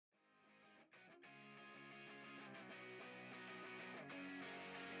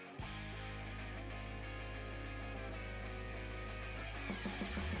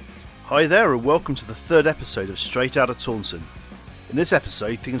Hi there and welcome to the third episode of Straight Outta Taunton. In this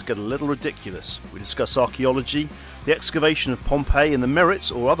episode things get a little ridiculous. We discuss archaeology, the excavation of Pompeii and the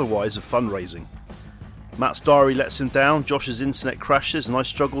merits or otherwise of fundraising. Matt's diary lets him down, Josh's internet crashes and I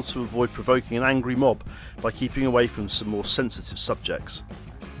struggle to avoid provoking an angry mob by keeping away from some more sensitive subjects.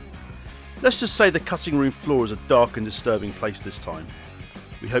 Let's just say the cutting room floor is a dark and disturbing place this time.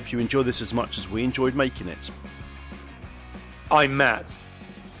 We hope you enjoy this as much as we enjoyed making it. I'm Matt.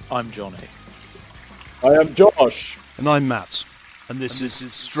 I'm Johnny. I am Josh. And I'm Matt. And this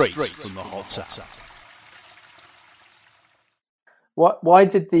is straight from the hot tap. Why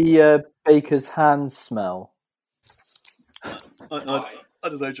did the baker's hands smell? I don't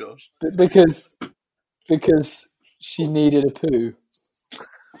know, Josh. Because she needed a poo.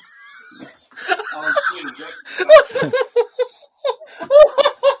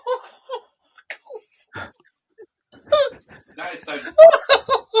 That is so...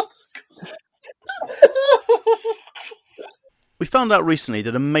 We found out recently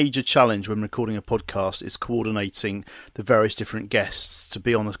that a major challenge when recording a podcast is coordinating the various different guests to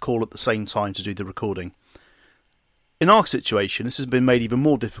be on a call at the same time to do the recording. In our situation, this has been made even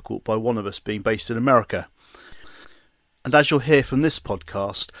more difficult by one of us being based in America. And as you'll hear from this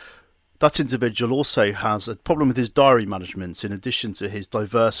podcast, that individual also has a problem with his diary management in addition to his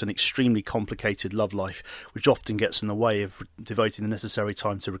diverse and extremely complicated love life, which often gets in the way of devoting the necessary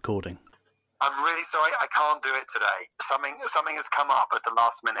time to recording. I'm really sorry, I can't do it today. Something has come up at the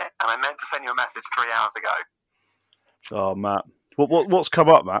last minute, and I meant to send you a message 3 hours ago. Oh, Matt. What's come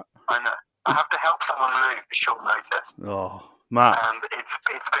up, Matt? I know. I have to help someone move at short notice. Oh, Matt. And it's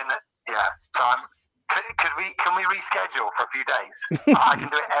been, yeah. So can we reschedule for a few days? I can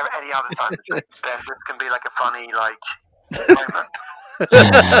do it any other time this week. Then this can be like a funny, moment.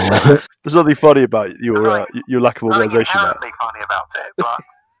 There's nothing funny about your lack of organisation, Matt. Nothing inherently funny about it, but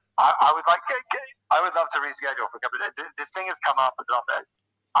I would love to reschedule for a couple of days. This thing has come up at the last minute.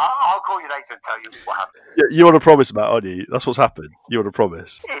 I'll call you later and tell you what happened. Yeah, you want to promise, Matt, aren't you? That's what's happened. You want to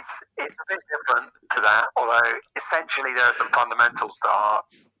promise. It's a bit different to that, although essentially there are some fundamentals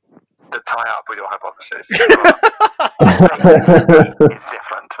that tie up with your hypothesis. It's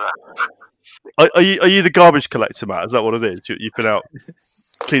different to that. Are you the garbage collector, Matt? Is that what it is? You've been out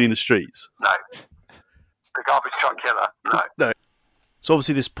cleaning the streets? No. The garbage truck killer? No. So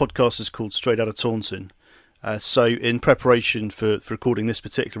obviously this podcast is called Straight Outta Taunton. So in preparation for recording this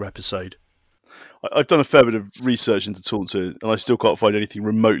particular episode, I've done a fair bit of research into Taunton, and I still can't find anything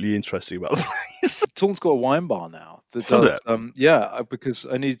remotely interesting about the place. Taunton's got a wine bar now. That does, because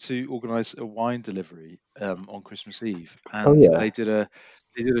I need to organise a wine delivery on Christmas Eve, and they did a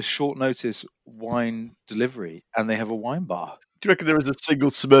short notice wine delivery, and they have a wine bar. Do you reckon there is a single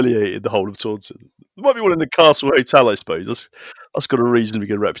sommelier in the whole of Taunton? There might be one in the Castle Hotel, I suppose. That's got a reasonably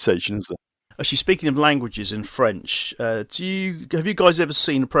good reputation, isn't it? Actually, speaking of languages in French, have you guys ever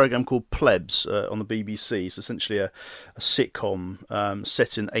seen a programme called Plebs on the BBC? It's essentially a sitcom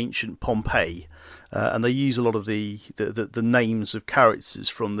set in ancient Pompeii, and they use a lot of the names of characters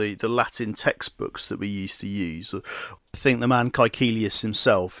from the Latin textbooks that we used to use. I think the man Caecilius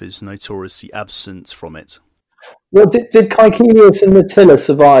himself is notoriously absent from it. Well, did Caecilius and Attila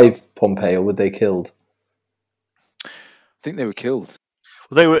survive Pompeii, or were they killed? I think they were killed.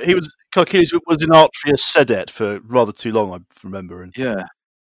 Well, Caecilius was in Atria Sedet for rather too long, I remember. Yeah.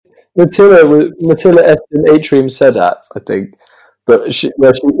 Attila est in Atrium Sedat, I think, but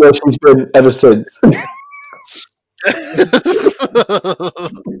where she's been ever since.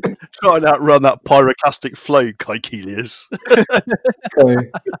 Try and outrun that pyroclastic flow, Caecilius.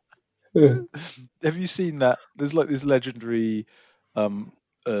 Have you seen that? There's like this legendary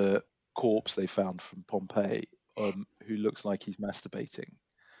corpse they found from Pompeii who looks like he's masturbating.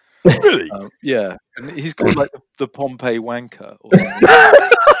 Really? Yeah, and he's called like the Pompeii wanker or something.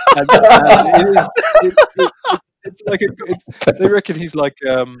 It's like they reckon he's like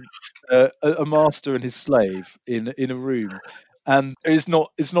a master and his slave in a room, and it's not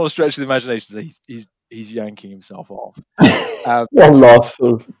a stretch of the imagination that he's yanking himself off. One last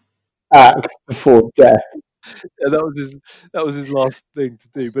sort of act before death. Yeah, that was his last thing to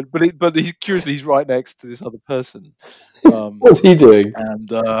do. But he's curiously he's right next to this other person. What's he doing?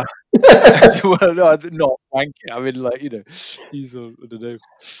 And well, no, not wanking. I mean, he's I don't know.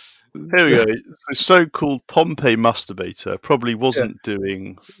 Here we go. The so-called Pompeii masturbator probably wasn't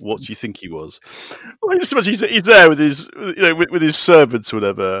doing what you think he was. Well, just imagine he's there with his, with his servants or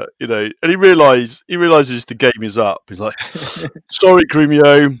whatever, and he realizes the game is up. He's like, "Sorry,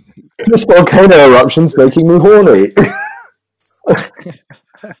 Grumio, this volcano eruption's making me horny."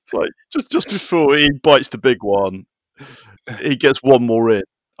 It's like just before he bites the big one, he gets one more in.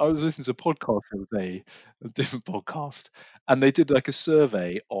 I was listening to a podcast the other day, a different podcast, and they did like a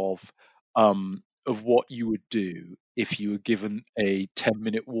survey of what you would do if you were given a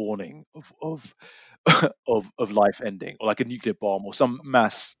 10-minute warning of of life ending, or like a nuclear bomb or some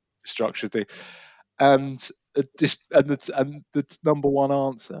mass destruction thing. And the number one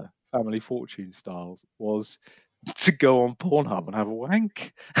answer, Family Fortune styles, was to go on Pornhub and have a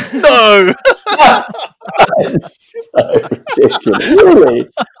wank. No. That's so ridiculous. Really?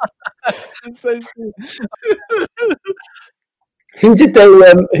 Who did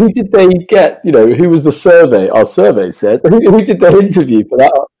they get? You know, who was the survey? Our survey says. Who did they interview for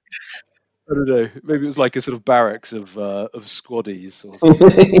that? I don't know. Maybe it was like a sort of barracks of squaddies or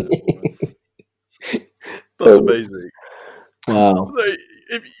something. That's amazing. Wow.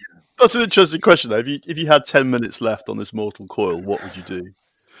 That's an interesting question, though. If you had 10 minutes left on this mortal coil, what would you do?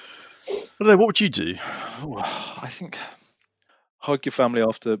 I don't know. What would you do? I think hug your family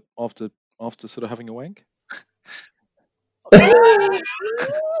after sort of having a wank. I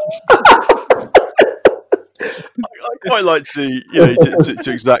quite like to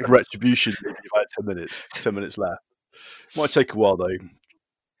exact retribution if you had 10 minutes left. Might take a while though.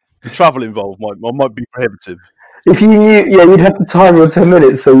 The travel involved might be prohibitive. If you knew, you'd have to time your 10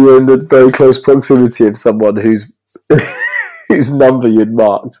 minutes so you're in the very close proximity of someone whose number you'd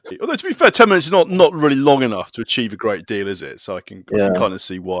marked. Although to be fair, 10 minutes is not really long enough to achieve a great deal, is it? So I can kind of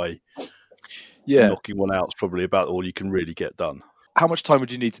see why. Yeah, knocking one out is probably about all you can really get done. How much time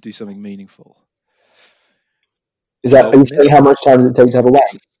would you need to do something meaningful? Are you saying how much time does it take to have a wank?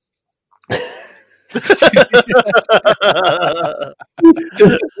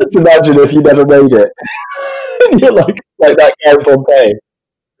 just imagine if you never made it. You're like that guy in Pompeii.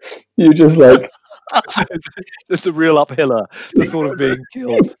 You just like just a real uphiller. The thought of being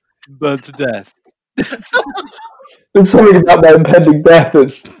killed, burned to death. There's something about my impending death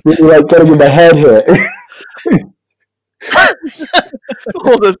that's really like getting in my head here.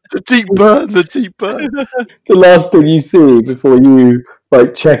 The deep burn, the deep burn. The last thing you see before you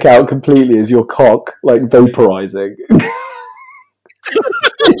like check out completely is your cock like vaporizing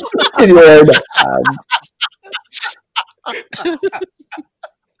in your own hand.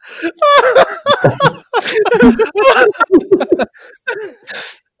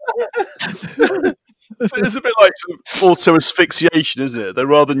 It's a bit like auto asphyxiation, isn't it? Though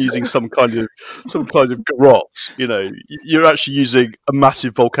rather than using some kind of garrote, you're actually using a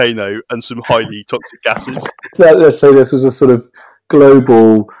massive volcano and some highly toxic gases. Let's say this was a sort of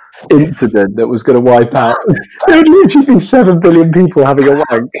global incident that was going to wipe out. There would literally be 7 billion people having a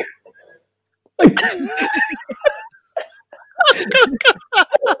wank. In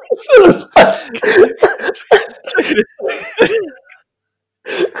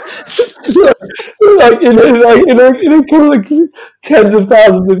a kind of like tens of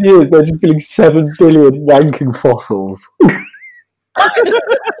thousands of years, they're just feeling 7 billion wanking fossils.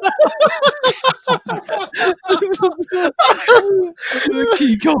 The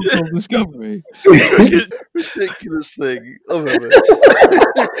key cultural discovery. Ridiculous thing. I love it.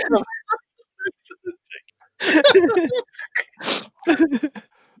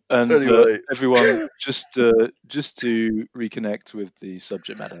 And anyway. Everyone, just to reconnect with the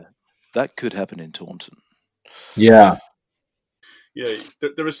subject matter, that could happen in Taunton. Yeah. Yeah,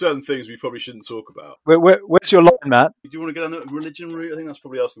 there are certain things we probably shouldn't talk about. Where's your line, Matt? Do you want to go down the religion route? I think that's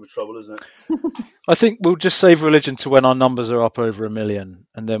probably asking for trouble, isn't it? I think we'll just save religion to when our numbers are up over 1 million,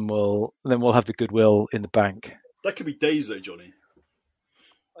 and then we'll have the goodwill in the bank. That could be days, though, Johnny.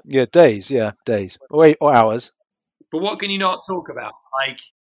 Yeah, days. Or hours. But what can you not talk about? Like,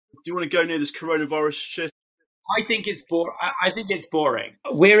 do you want to go near this coronavirus shit? I think it's boring.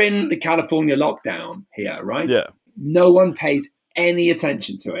 We're in the California lockdown here, right? Yeah. No one pays any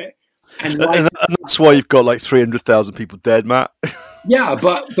attention to it. And that's why you've got like 300,000 people dead, Matt. Yeah,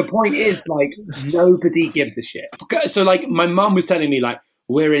 but the point is, like, nobody gives a shit. So, like, my mum was telling me, like,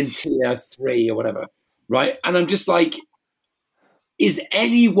 we're in tier 3 or whatever, right? And I'm just like, is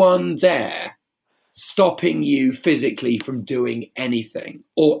anyone there stopping you physically from doing anything?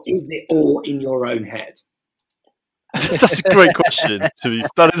 Or is it all in your own head? That's a great question.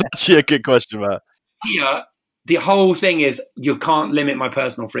 That is actually a good question, Matt. Here, the whole thing is you can't limit my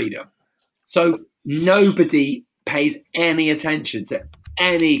personal freedom. So nobody pays any attention to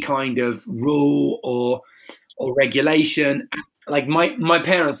any kind of rule or regulation. Like my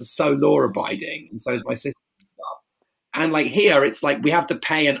parents are so law-abiding, and so is my sister and stuff. And like here, it's like we have to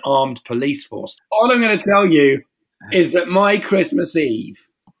pay an armed police force. All I'm going to tell you is that my Christmas Eve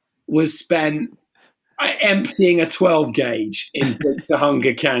was spent emptying a 12 gauge in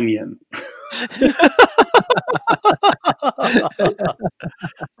Hunger Canyon.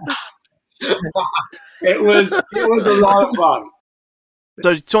 It was a lot of fun.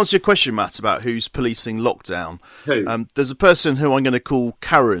 So to answer your question, Matt, about who's policing lockdown, Who? There's a person who I'm going to call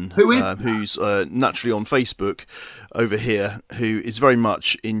Karen, Who is who's naturally on Facebook over here, who is very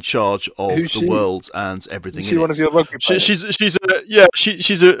much in charge of the world and everything. Is she one of your rugby players? She's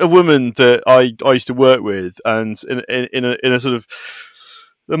a woman that I used to work with, and in a sort of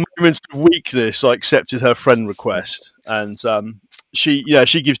the moments of weakness, I accepted her friend request, and she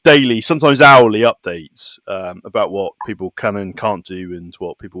gives daily, sometimes hourly updates about what people can and can't do, and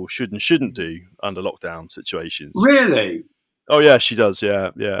what people should and shouldn't do under lockdown situations. Really? Oh yeah, she does. Yeah.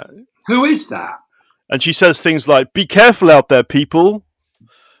 Who is that? And she says things like, "Be careful out there, people,"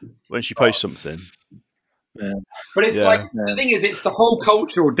 when she posts something. Yeah. But it's the thing is, it's the whole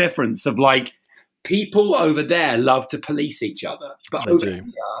cultural difference of like people over there love to police each other, but over here,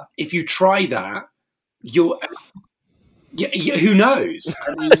 if you try that, you're. Who knows?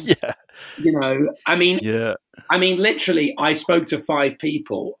 I mean, I mean, literally, I spoke to 5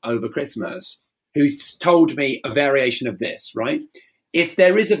 people over Christmas who told me a variation of this, right? If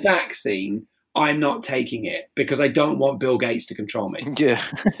there is a vaccine, I'm not taking it because I don't want Bill Gates to control me. Yeah.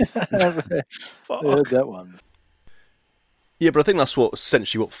 I heard that one. Yeah, but I think that's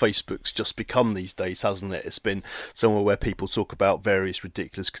essentially what Facebook's just become these days, hasn't it? It's been somewhere where people talk about various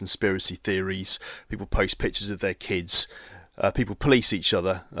ridiculous conspiracy theories, people post pictures of their kids, people police each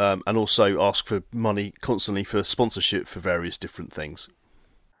other, and also ask for money constantly for sponsorship for various different things.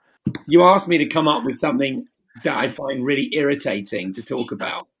 You asked me to come up with something that I find really irritating to talk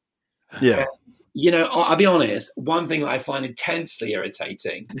about. Yeah. And, I'll be honest, one thing that I find intensely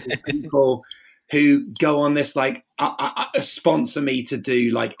irritating is people who go on this like sponsor me to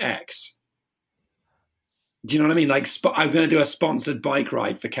do like X. Do you know what I mean? Like I'm going to do a sponsored bike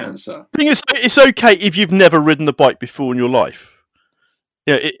ride for cancer. I think it's okay if you've never ridden a bike before in your life.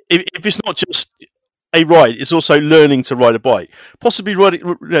 Yeah, if it's not just a ride, it's also learning to ride a bike. Possibly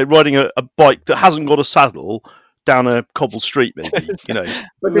riding a bike that hasn't got a saddle down a cobbled street, maybe.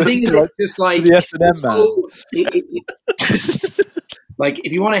 But the thing is, it's just like the S&M man. Like,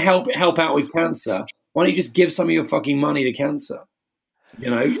 if you want to help out with cancer, why don't you just give some of your fucking money to cancer?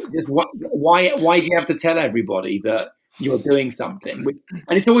 Just why do you have to tell everybody that you're doing something?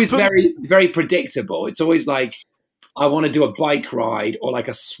 And it's always very, very predictable. It's always like, I want to do a bike ride, or like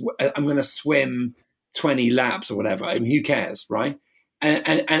I'm going to swim 20 laps or whatever. I mean, who cares, right?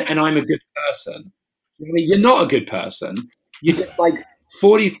 And I'm a good person. I mean, you're not a good person. You're just like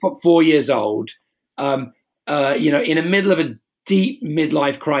 44 years old, in the middle of a deep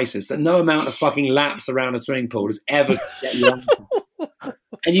midlife crisis that no amount of fucking laps around a swimming pool has ever get you on.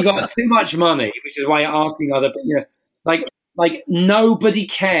 And you got too much money, which is why you're asking other people. Like nobody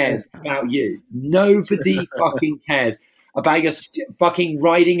cares about you. Nobody fucking cares about your fucking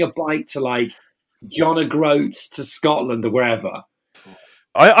riding a bike to like John O'Groats to Scotland or wherever.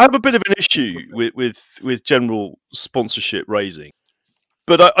 I have a bit of an issue with general sponsorship raising,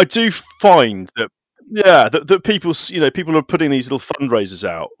 but I do find that that people are putting these little fundraisers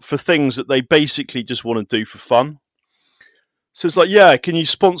out for things that they basically just want to do for fun. So it's like, can you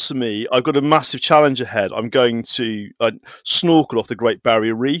sponsor me? I've got a massive challenge ahead. I'm going to snorkel off the Great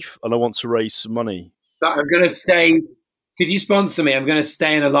Barrier Reef, and I want to raise some money. So I'm going to stay. Could you sponsor me? I'm going to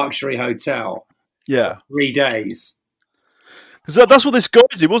stay in a luxury hotel. Yeah, 3 days. Because that's what this guy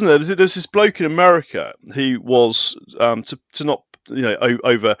did, wasn't there? There's this bloke in America who was to not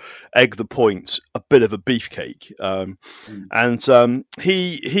over egg the point, a bit of a beefcake, and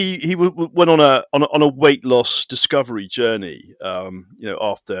he went on a weight loss discovery journey.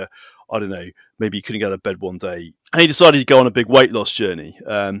 After, I don't know, maybe he couldn't get out of bed one day, and he decided to go on a big weight loss journey.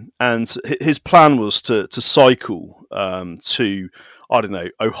 And his plan was to cycle to, I don't know,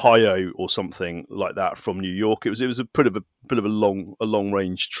 Ohio or something like that from New York. It was a bit of a long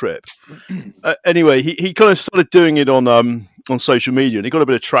range trip. Anyway, he kind of started doing it on social media, and he got a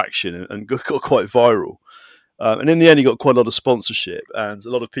bit of traction and got quite viral. And in the end, he got quite a lot of sponsorship and a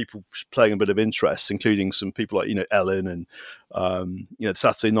lot of people playing a bit of interest, including some people like Ellen and the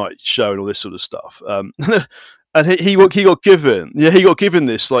Saturday Night Show and all this sort of stuff. And he got given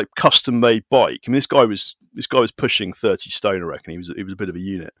this like custom made bike. I mean, this guy was pushing 30 stone, I reckon. He was a bit of a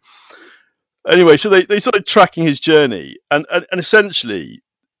unit. Anyway, so they started tracking his journey, and essentially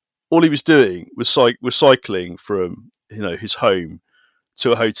all he was doing was cycling from his home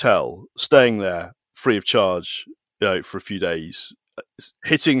to a hotel, staying there free of charge, for a few days,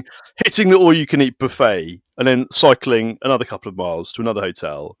 hitting the all-you-can-eat buffet, and then cycling another couple of miles to another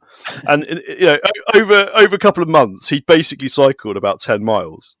hotel. And over a couple of months, he basically cycled about 10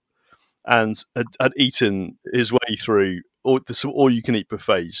 miles. and had eaten his way through some all-you-can-eat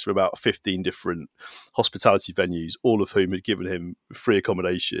buffets from about 15 different hospitality venues, all of whom had given him free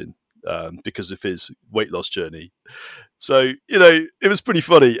accommodation because of his weight loss journey. So, it was pretty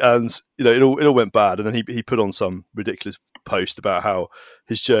funny, and, it all went bad. And then he put on some ridiculous post about how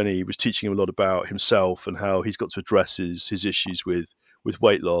his journey was teaching him a lot about himself and how he's got to address his issues with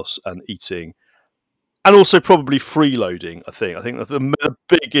weight loss and eating. And also probably freeloading, I think. I think the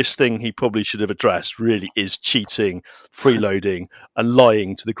biggest thing he probably should have addressed really is cheating, freeloading, and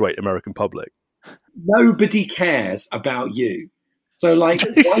lying to the great American public. Nobody cares about you. So, why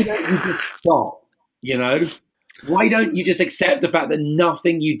don't you just stop, Why don't you just accept the fact that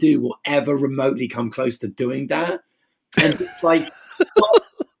nothing you do will ever remotely come close to doing that? And just,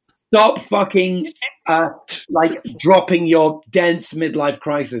 stop fucking, dropping your dense midlife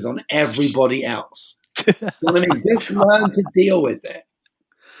crisis on everybody else. You know what I mean? Just learn to deal with it.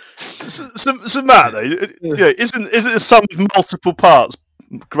 So Matt, though, isn't a sum of multiple parts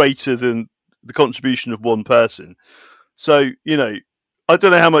greater than the contribution of one person? So, I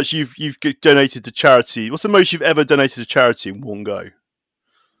don't know how much you've donated to charity. What's the most you've ever donated to charity in one go?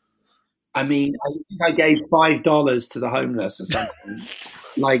 I mean, I think I gave $5 to the homeless or something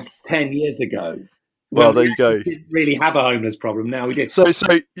 10 years ago. Well, there you go. We didn't really have a homeless problem. Now we did. So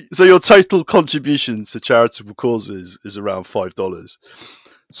your total contribution to charitable causes is around $5.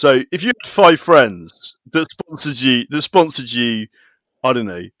 So if you had 5 friends that sponsored you, I don't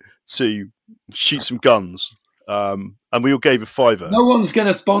know, to shoot some guns, and we all gave a $5. No one's going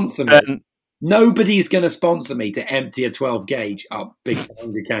to sponsor me. Nobody's going to sponsor me to empty a 12 gauge up Big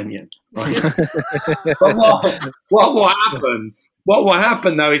Topanga Canyon. Right? But what will happen? What will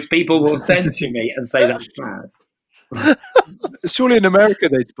happen, though, is people will censor me and say that's bad. Surely in America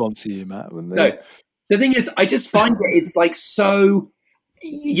they'd sponsor you, Matt, wouldn't they? No. The thing is, I just find it's so,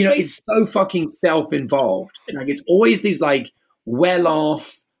 it's so fucking self-involved. And it's always these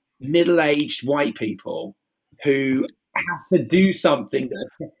well-off, middle-aged white people who have to do something.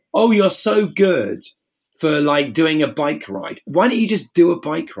 Oh, you're so good for doing a bike ride. Why don't you just do a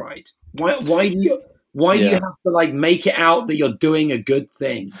bike ride? Why do you have to make it out that you're doing a good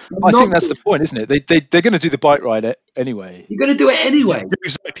thing? I think that's the point, isn't it? They're going to do the bike ride anyway. You're going to do it anyway. You're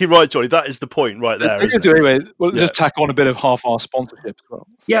exactly right, Johnny. That is the point right there. They're going to do it anyway. Well, just tack on a bit of half-assed sponsorship as well.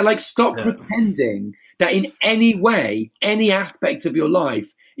 Yeah, stop pretending that in any way, any aspect of your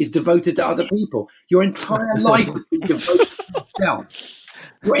life is devoted to other people. Your entire life has been devoted to yourself.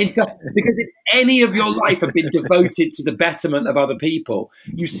 Because if any of your life had been devoted to the betterment of other people,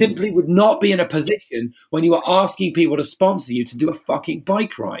 you simply would not be in a position when you are asking people to sponsor you to do a fucking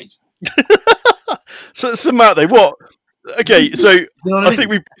bike ride. So Matt, what? Okay, so I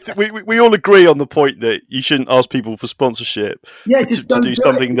think we all agree on the point that you shouldn't ask people for sponsorship. Yeah, just to do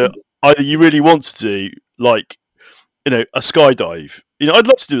something that either you really want to do, a skydive. I'd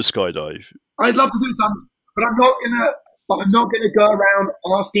love to do a skydive. I'd love to do something, but I'm not going to go around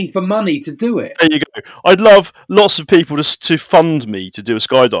asking for money to do it. There you go. I'd love lots of people to fund me to do a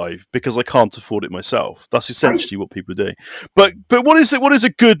skydive because I can't afford it myself. That's essentially what people are doing. But what is a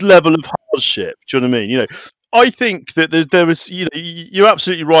good level of hardship? Do you know what I mean? I think that there is. You're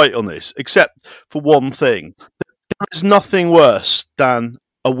absolutely right on this, except for one thing. There is nothing worse than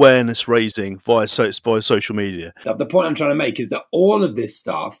awareness raising via social media. The point I'm trying to make is that all of this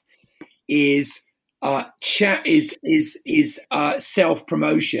stuff is.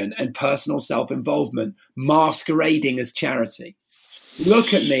 Self-promotion and personal self-involvement masquerading as charity.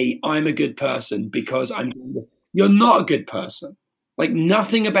 Look at me, I'm a good person because you're not a good person.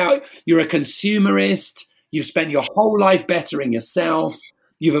 Nothing about, you're a consumerist, you've spent your whole life bettering yourself,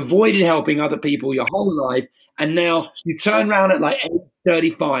 you've avoided helping other people your whole life, and now you turn around at age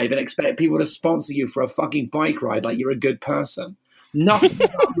 35 and expect people to sponsor you for a fucking bike ride like you're a good person. Nothing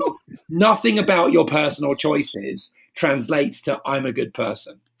about your personal choices translates to I'm a good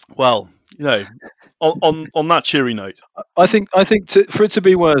person. Well, on that cheery note, I think for it to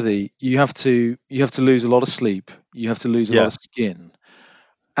be worthy, you have to lose a lot of sleep, you have to lose a lot of skin,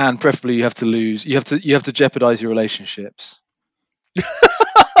 and preferably you have to jeopardize your relationships.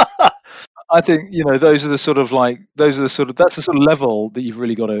 I think those are the sort of that's the sort of level that you've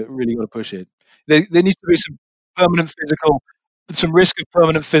really got to push it. There needs to be some risk of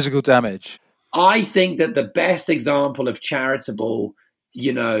permanent physical damage. I think that the best example of charitable,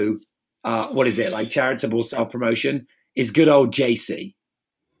 charitable self-promotion is good old JC.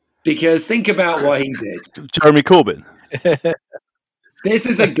 Because think about what he did. Jeremy Corbyn. This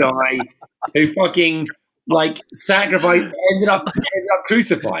is a guy who fucking sacrificed, ended up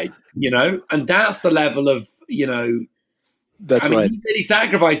crucified, and that's the level of, That's right. He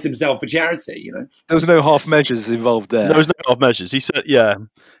sacrificed himself for charity. You know, there was no half measures involved there. There was no half measures. He said, "Yeah,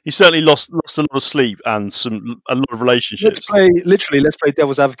 he certainly lost a lot of sleep and a lot of relationships." Let's play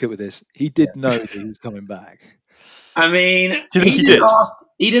devil's advocate with this. He did know that he was coming back. I mean, do you think he did?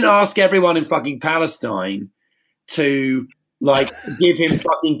 He didn't ask everyone in fucking Palestine to give him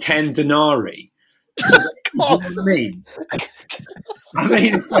fucking 10 denarii. You know what I mean?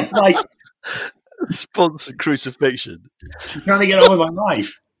 It's like sponsored crucifixion. I'm trying to get on with my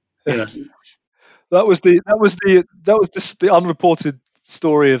life. You know? That was the unreported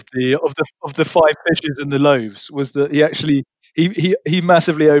story of the 5 fishes and the loaves, was that he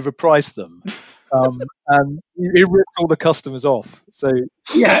massively overpriced them, and he ripped all the customers off. So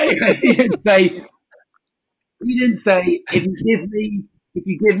yeah, he didn't say if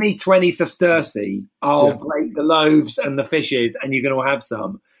you give me 20 sesterces, I'll break the loaves and the fishes, and you're going to have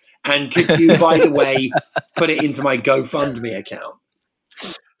some. And could you, by the way, put it into my GoFundMe account?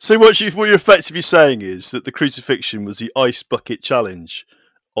 So what you're effectively saying is that the crucifixion was the ice bucket challenge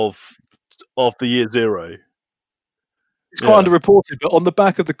of the year 0. It's quite underreported, but on the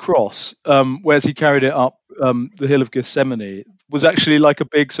back of the cross, whereas he carried it up the hill of Gethsemane, was actually like a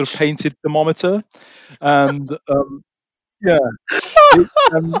big sort of painted thermometer, and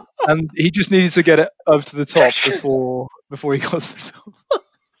and he just needed to get it over to the top before he got to the top.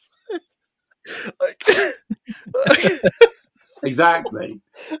 Exactly.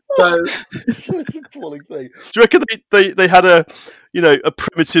 So it's a appalling thing. Do you reckon they had a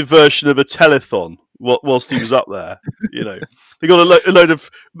primitive version of a telethon whilst he was up there? They got a load of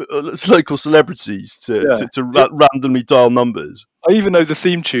local celebrities to randomly dial numbers. I even know the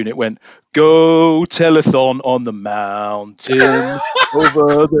theme tune. It went, "Go telethon on the mountain,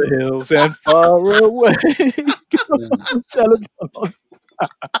 over the hills and far away." Go telethon on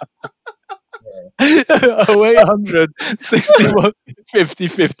 0800 61 50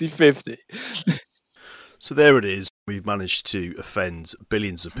 50 50. So there it is. We've managed to offend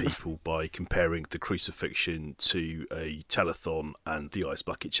billions of people by comparing the crucifixion to a telethon and the ice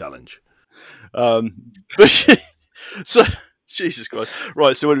bucket challenge. So Jesus Christ!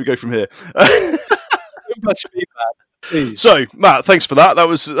 Right. So where do we go from here? So Matt, thanks for that. That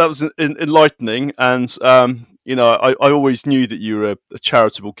was enlightening, and I always knew that you were a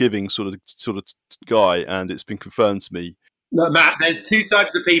charitable giving sort of guy, and it's been confirmed to me. Look, Matt, there's 2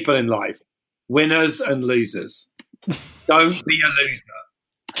 types of people in life: winners and losers. Don't be a loser.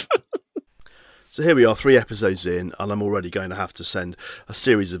 So here we are, 3 episodes in, and I'm already going to have to send a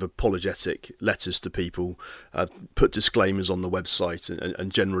series of apologetic letters to people, put disclaimers on the website,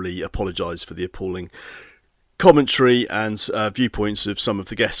 and generally apologise for the appalling commentary and viewpoints of some of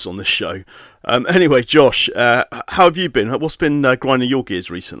the guests on this show. Anyway, Josh, how have you been? What's been grinding your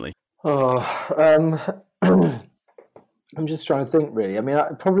gears recently? I'm just trying to think, really. I mean,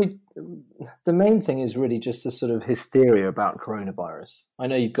 probably the main thing is really just the sort of hysteria about coronavirus. I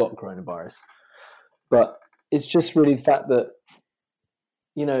know you've got coronavirus, but it's just really the fact that,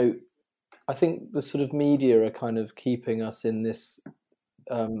 I think the sort of media are kind of keeping us in this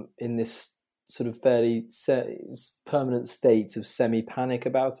sort of fairly permanent state of semi-panic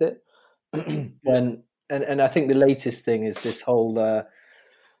about it. And I think the latest thing is this whole,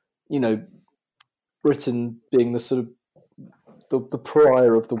 Britain being the sort of the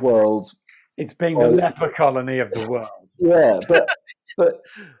pariah of the world. It's being the leper colony of the world. Yeah, but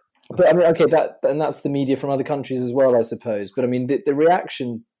I mean, okay, that's the media from other countries as well, I suppose. But I mean, the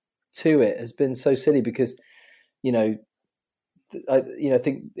reaction to it has been so silly because, I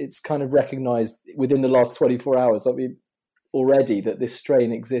think it's kind of recognised within the last 24 hours. I mean, already that this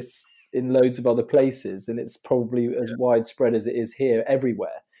strain exists in loads of other places, and it's probably as widespread as it is here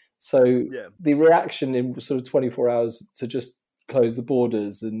everywhere. So the reaction in sort of 24 hours to just close the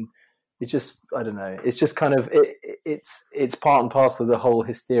borders, and it's just, I don't know, it's just kind of it's part and parcel of the whole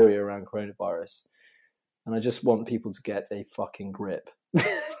hysteria around coronavirus, and I just want people to get a fucking grip.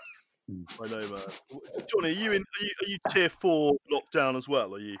 I know, man. Johnny, are you tier 4 lockdown as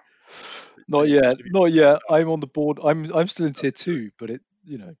well? Are you? Not yet. I'm on the board. I'm still in tier 2, but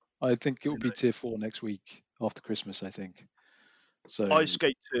I think it will be tier 4 next week after Christmas, I think. So I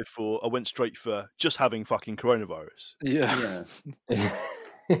escaped tier 4. I went straight for just having fucking coronavirus. Yeah.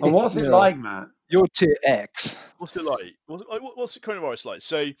 And what's it like, Matt? You're tier X. What's it like? What's the coronavirus like?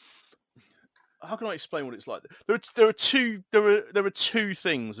 So, how can I explain what it's like? There are two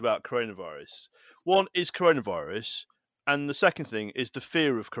things about coronavirus. One is coronavirus, and the second thing is the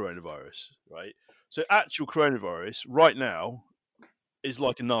fear of coronavirus. Right. So, actual coronavirus right now is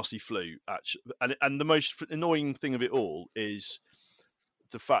like a nasty flu. Actually, and the most annoying thing of it all is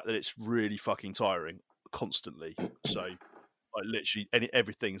the fact that it's really fucking tiring constantly. So Like literally,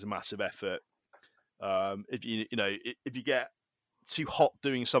 everything's a massive effort. If if you get too hot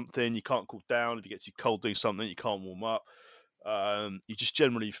doing something, you can't cool down. If you get too cold doing something, you can't warm up. You just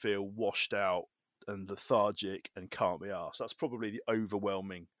generally feel washed out and lethargic and can't be arsed. That's probably the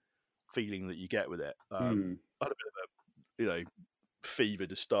overwhelming feeling that you get with it. I had a bit of a fever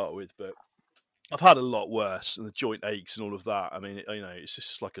to start with, but I've had a lot worse, and the joint aches and all of that. I mean, it's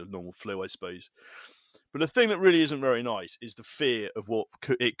just like a normal flu, I suppose. But the thing that really isn't very nice is the fear of what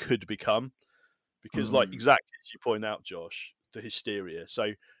it could become, because, like exactly as you point out, Josh, the hysteria.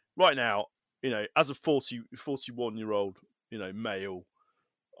 So right now, as a 41-year-old, male,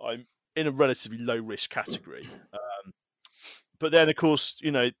 I'm in a relatively low risk category. But then, of course,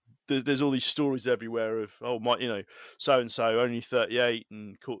 there's all these stories everywhere of, so and so only 38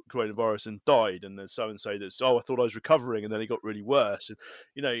 and caught coronavirus and died, and there's so and so that's, I thought I was recovering, and then it got really worse. And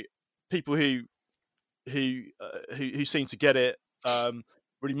people who seem to get it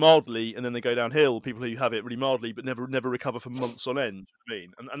really mildly, and then they go downhill. People who have it really mildly but never recover for months on end. I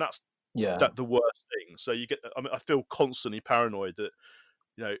mean, and that's the worst thing. So you get, I feel constantly paranoid that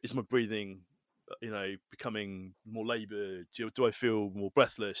is my breathing becoming more laboured? Do I feel more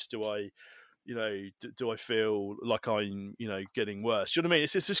breathless? Do I do I feel like I'm getting worse? Do you know what I mean?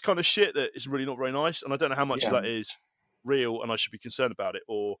 It's this kind of shit that is really not very nice, and I don't know how much of that is real and I should be concerned about it,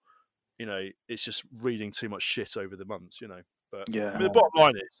 or it's just reading too much shit over the months. But I mean, the bottom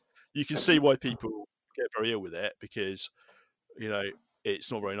line is you can see why people get very ill with it, because it's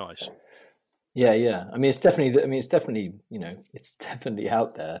not very nice. Yeah. I mean, it's definitely it's definitely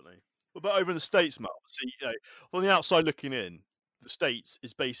out there. But over in the States, Matt, see, on the outside looking in, the States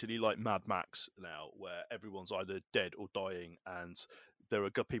is basically like Mad Max now, where everyone's either dead or dying, and there are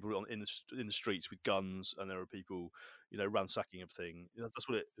people in the streets with guns, and there are people, ransacking everything. That's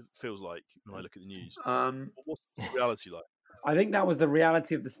what it feels like when I look at the news. What's the reality like? I think that was the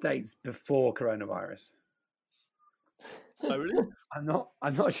reality of the States before coronavirus. Oh, really? I'm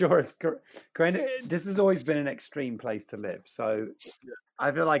not sure if this has always been an extreme place to live. So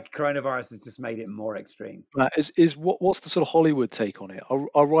I feel like coronavirus has just made it more extreme. Matt, what's the sort of Hollywood take on it?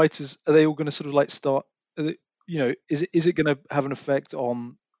 Are writers, are they all going to sort of like start? Is it going to have an effect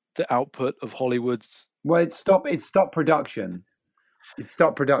on the output of Hollywood's? Well, it stopped production. It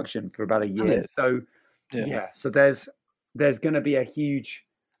stopped production for about a year. So so there's going to be a huge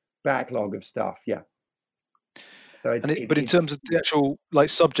backlog of stuff. Yeah. So but in terms of the actual like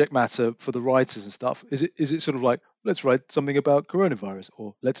subject matter for the writers and stuff, is it sort of like, let's write something about coronavirus,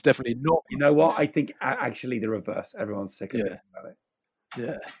 or let's definitely not? You know what? I think actually the reverse. Everyone's sick of it about it.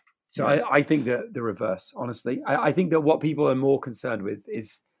 Yeah. So I think that the reverse. Honestly, I think that what people are more concerned with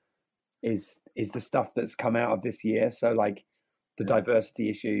is the stuff that's come out of this year. So like the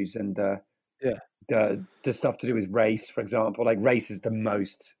diversity issues and the stuff to do with race, for example. Like race is the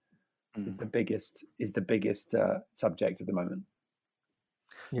most. Is the biggest subject at the moment.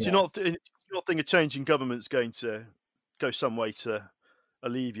 Do you not think a change in government's going to go some way to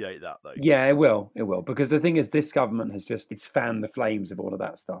alleviate that, though? Yeah, it will, because the thing is, this government has it's fanned the flames of all of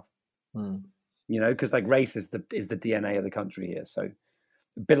that stuff. Because like race is the DNA of the country here, so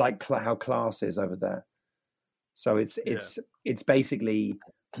a bit like how class is over there. So it's basically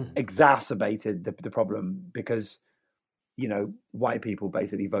exacerbated the problem, because white people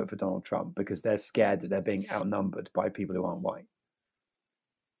basically vote for Donald Trump because they're scared that they're being outnumbered by people who aren't white.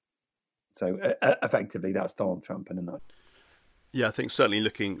 So effectively, that's Donald Trump in a nutshell. Yeah, I think certainly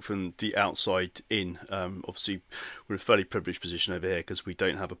looking from the outside in, obviously we're in a fairly privileged position over here because we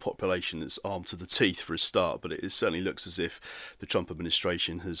don't have a population that's armed to the teeth for a start, but it certainly looks as if the Trump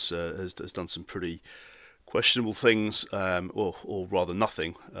administration has done some pretty questionable things, or rather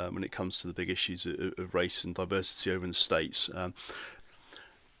nothing, when it comes to the big issues of race and diversity over in the States.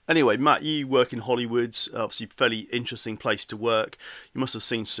 Anyway, Matt, you work in Hollywood, obviously fairly interesting place to work. You must have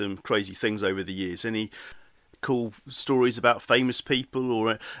seen some crazy things over the years. Any cool stories about famous people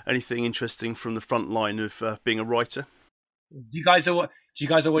or anything interesting from the front line of being a writer? Do you guys all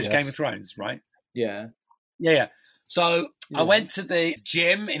watch Game of Thrones, right? Yeah. So I went to the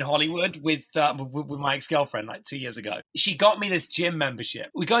gym in Hollywood with my ex-girlfriend like 2 years ago. She got me this gym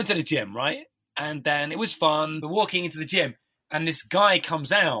membership. We go to the gym, right? And then it was fun. We're walking into the gym and this guy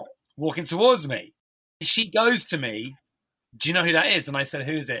comes out walking towards me. She goes to me, "Do you know who that is?" And I said,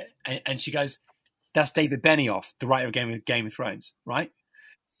 "Who is it?" And she goes, "That's David Benioff, the writer of Game of Thrones," right?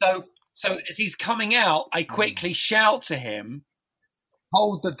 So as he's coming out, I quickly shout to him,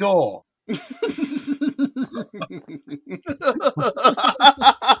 "Hold the door."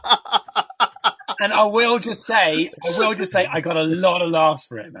 And I will just say, I got a lot of laughs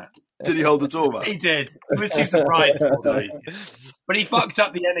for it, Matt. Did he hold the door, man? He did. I was too surprised. But he fucked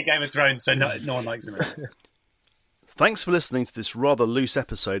up the end of Game of Thrones, so no one likes him. Thanks for listening to this rather loose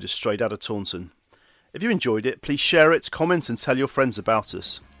episode of Straight Outta Taunton. If you enjoyed it, please share it, comment and tell your friends about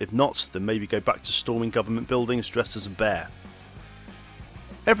us. If not, then maybe go back to storming government buildings dressed as a bear.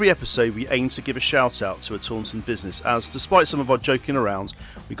 Every episode we aim to give a shout out to a Taunton business, as despite some of our joking around,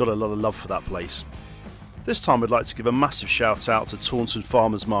 we got a lot of love for that place. This time I'd like to give a massive shout out to Taunton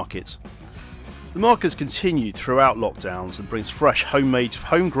Farmers Market. The market has continued throughout lockdowns and brings fresh, homemade,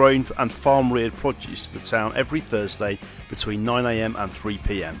 homegrown and farm-reared produce to the town every Thursday between 9 AM and 3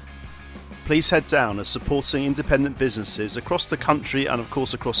 PM. Please head down, as supporting independent businesses across the country and of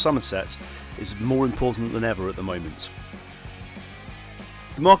course across Somerset is more important than ever at the moment.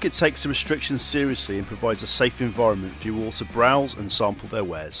 The market takes the restrictions seriously and provides a safe environment for you all to browse and sample their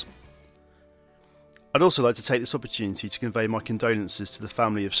wares. I'd also like to take this opportunity to convey my condolences to the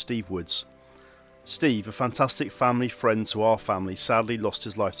family of Steve Woods. Steve, a fantastic family friend to our family, sadly lost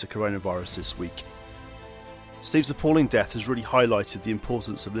his life to coronavirus this week. Steve's appalling death has really highlighted the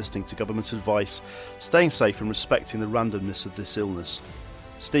importance of listening to government advice, staying safe and respecting the randomness of this illness.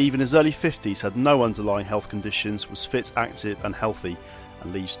 Steve, in his early 50s, had no underlying health conditions, was fit, active and healthy,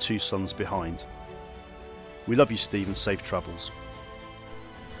 and leaves 2 sons behind. We love you, Steve, and safe travels.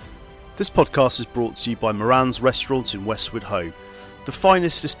 This podcast is brought to you by Moran's Restaurant in Westwood Ho, the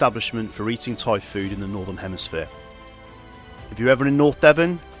finest establishment for eating Thai food in the Northern Hemisphere. If you're ever in North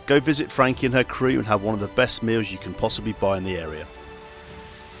Devon, go visit Frankie and her crew and have one of the best meals you can possibly buy in the area.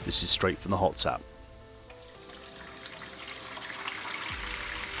 This is straight from the hot tap.